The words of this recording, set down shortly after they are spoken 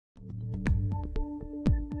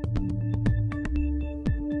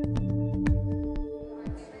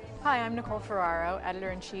Hi, I'm Nicole Ferraro,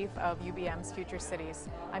 Editor-in-Chief of UBM's Future Cities.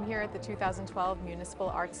 I'm here at the 2012 Municipal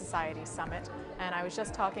Art Society Summit, and I was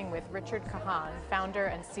just talking with Richard Kahan, founder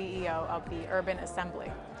and CEO of the Urban Assembly.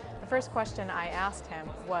 The first question I asked him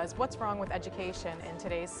was, what's wrong with education in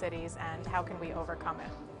today's cities and how can we overcome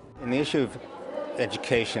it? In the issue of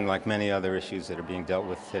education, like many other issues that are being dealt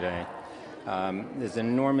with today, there's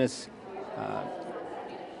enormous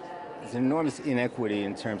inequity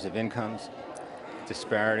in terms of incomes,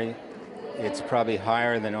 disparity. It's probably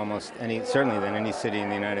higher than certainly than any city in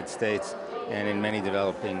the United States and in many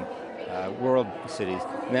developing world cities,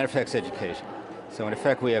 and that affects education. So in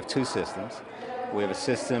effect, we have two systems. We have a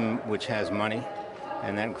system which has money,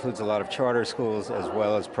 and that includes a lot of charter schools as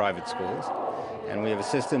well as private schools. And we have a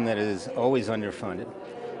system that is always underfunded,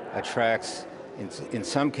 attracts, in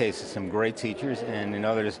some cases, some great teachers, and in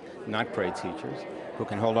others, not great teachers, who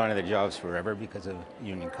can hold on to their jobs forever because of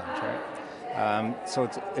union contract. So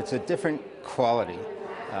it's a different quality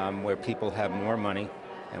where people have more money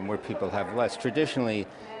and where people have less. Traditionally,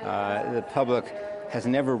 the public has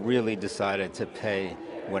never really decided to pay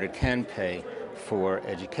what it can pay for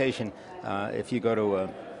education. If you go to a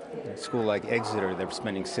school like Exeter, they're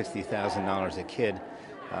spending $60,000 a kid.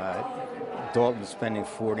 Dalton's spending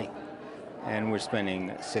 $40,000, and we're spending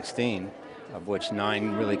 $16,000, of which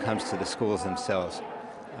 $9,000 really comes to the schools themselves.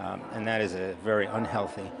 And that is a very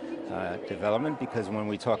unhealthy development, because when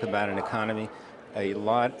we talk about an economy, a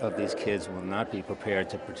lot of these kids will not be prepared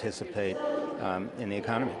to participate in the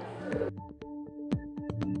economy.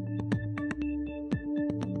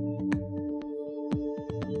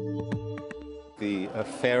 A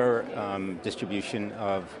fairer distribution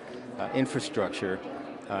of infrastructure,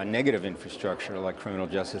 negative infrastructure like criminal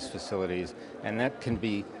justice facilities, and that can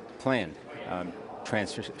be planned,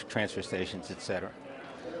 transfer stations, etc.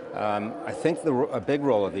 I think a big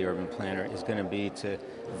role of the urban planner is going to be to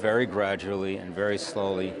very gradually and very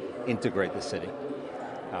slowly integrate the city.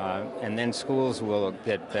 And then schools will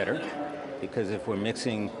get better, because if we're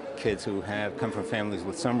mixing kids who come from families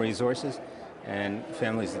with some resources and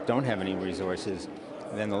families that don't have any resources,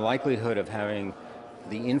 then the likelihood of having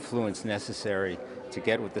the influence necessary to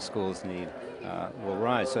get what the schools need will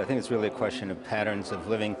rise. So I think it's really a question of patterns of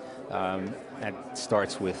living that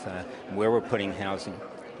starts with where we're putting housing,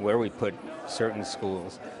 where we put certain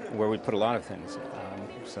schools, where we put a lot of things.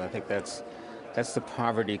 So I think that's the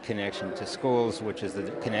poverty connection to schools, which is the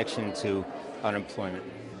connection to unemployment.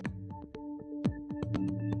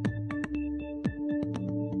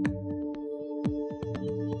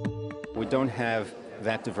 We don't have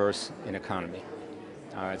that diverse an economy.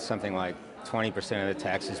 It's something like 20% of the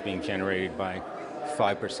taxes being generated by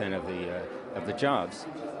 5% of the jobs.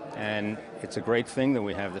 And it's a great thing that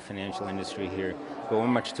we have the financial industry here, but we're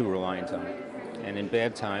much too reliant on it. And in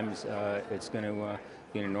bad times, it's going to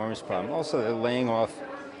be an enormous problem. Also, they're laying off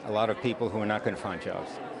a lot of people who are not going to find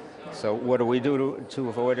jobs. So what do we do to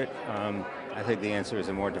avoid it? I think the answer is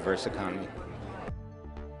a more diverse economy.